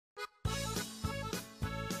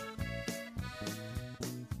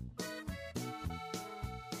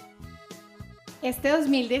Este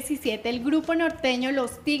 2017 el grupo norteño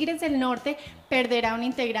Los Tigres del Norte perderá un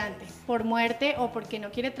integrante, por muerte o porque no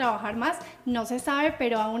quiere trabajar más, no se sabe,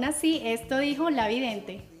 pero aún así esto dijo la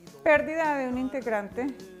vidente. Pérdida de un integrante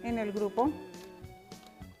en el grupo.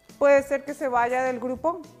 Puede ser que se vaya del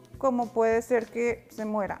grupo, como puede ser que se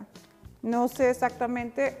muera. No sé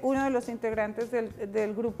exactamente, uno de los integrantes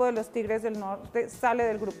del grupo de los Tigres del Norte sale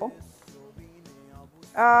del grupo.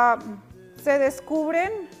 Se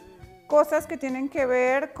descubren cosas que tienen que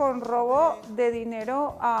ver con robo de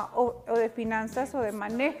dinero o de finanzas o de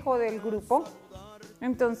manejo del grupo.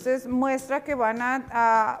 Entonces muestra que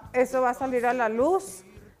eso va a salir a la luz.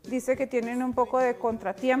 Dice que tienen un poco de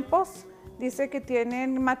contratiempos. Dice que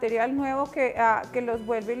tienen material nuevo que los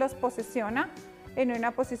vuelve y los posesiona en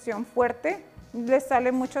una posición fuerte. Les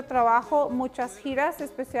sale mucho trabajo, muchas giras,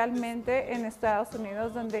 especialmente en Estados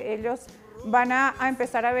Unidos, donde ellos van a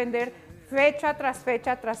empezar a vender fecha tras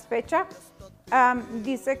fecha tras fecha.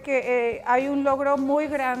 Dice que hay un logro muy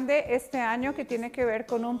grande este año que tiene que ver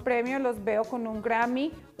con un premio. Los veo con un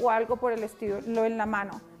Grammy o algo por el estilo en la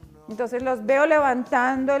mano. Entonces los veo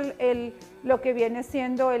levantando lo que viene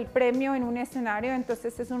siendo el premio en un escenario.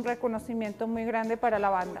 Entonces es un reconocimiento muy grande para la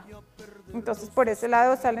banda. Entonces por ese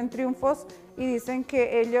lado salen triunfos y dicen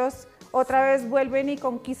que ellos otra vez vuelven y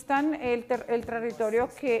conquistan el territorio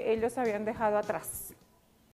que ellos habían dejado atrás.